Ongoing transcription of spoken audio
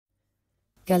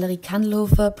Galerie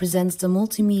Kandlhofer presents the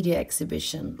multimedia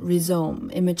exhibition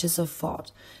Rhizome, Images of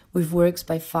Thought, with works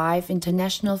by 5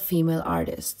 international female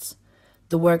artists.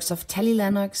 The works of Tali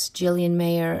Lennox, Jillian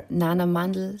Mayer,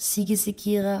 Mandl, Siggi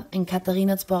Sekira and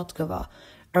Katerina Zbortkova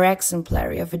are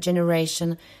exemplary of a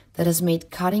generation that has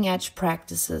made cutting-edge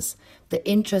practices, the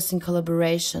interest in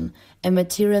collaboration and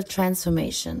material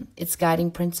transformation its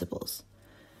guiding principles.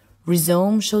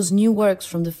 Rhizome shows new works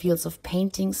from the fields of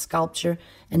painting, sculpture,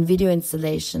 and video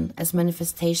installation as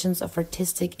manifestations of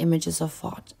artistic images of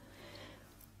thought.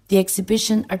 The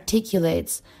exhibition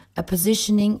articulates a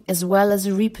positioning as well as a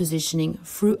repositioning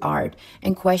through art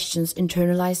and questions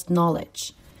internalized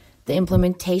knowledge. The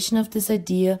implementation of this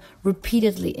idea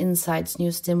repeatedly incites new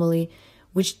stimuli,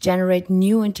 which generate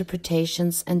new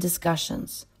interpretations and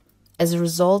discussions. As a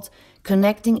result,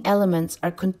 connecting elements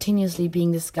are continuously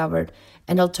being discovered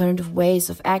and alternative ways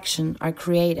of action are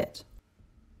created.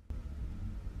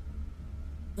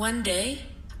 One day,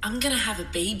 I'm gonna have a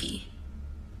baby,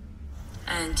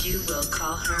 and you will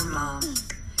call her mom.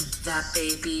 That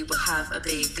baby will have a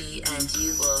baby, and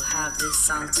you will have this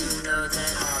song to know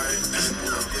that I am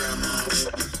your grandma.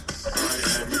 I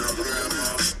am your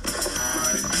grandma.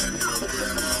 I am your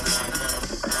grandma.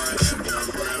 I am your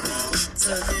grandma.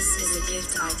 So this is a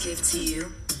gift I give to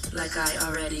you. Like I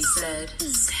already said,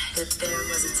 that there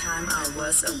was a time I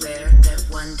was aware that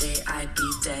one day I'd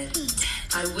be dead.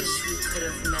 I wish we could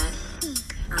have met.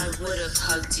 I would have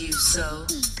hugged you so.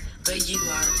 But you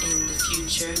are in the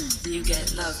future. You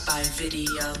get loved by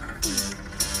video.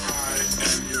 I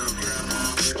am your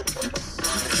grandma.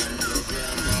 I am your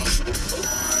grandma.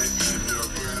 I am your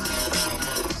grandma.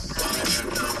 I am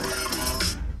your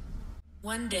grandma.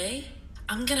 One day,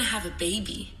 I'm gonna have a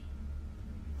baby,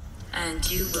 and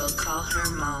you will call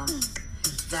her mom.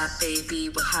 That baby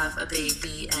will have a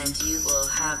baby, and you will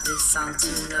have this song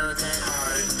to know that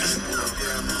I am your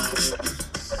grandma.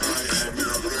 I am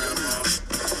your grandma.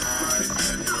 I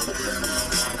am your grandma.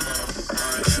 I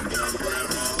am your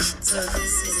grandma. So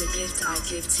this is a gift I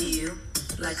give to you.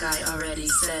 Like I already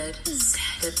said,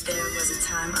 that there was a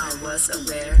time I was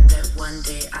aware that one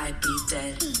day I'd be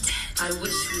dead. I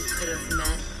wish we could have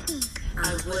met.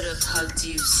 I would have hugged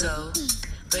you so.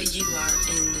 But you are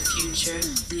in the future.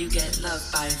 You get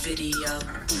loved by video.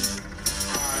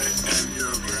 I am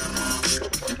your grandma.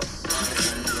 I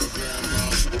am your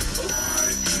grandma. I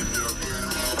am your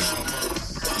grandma.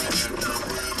 I am your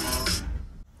grandma.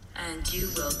 And you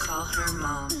will call her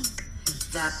mom.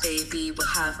 That baby will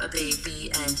have a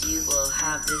baby, and you will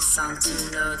have this song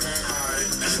to know that I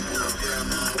am your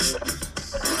grandma.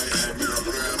 I am your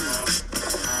grandma.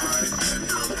 I am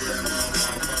your grandma.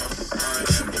 I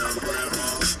am your grandma.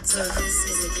 So this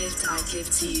is a gift I give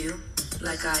to you.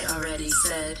 Like I already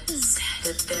said,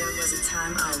 that there was a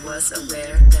time I was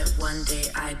aware that one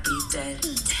day I'd be dead.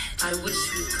 I wish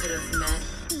we could have met.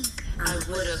 I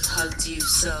would have hugged you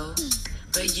so.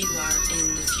 But you are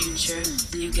in the future.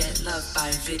 You get loved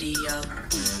by video.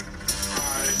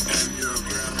 I am your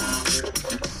grandma.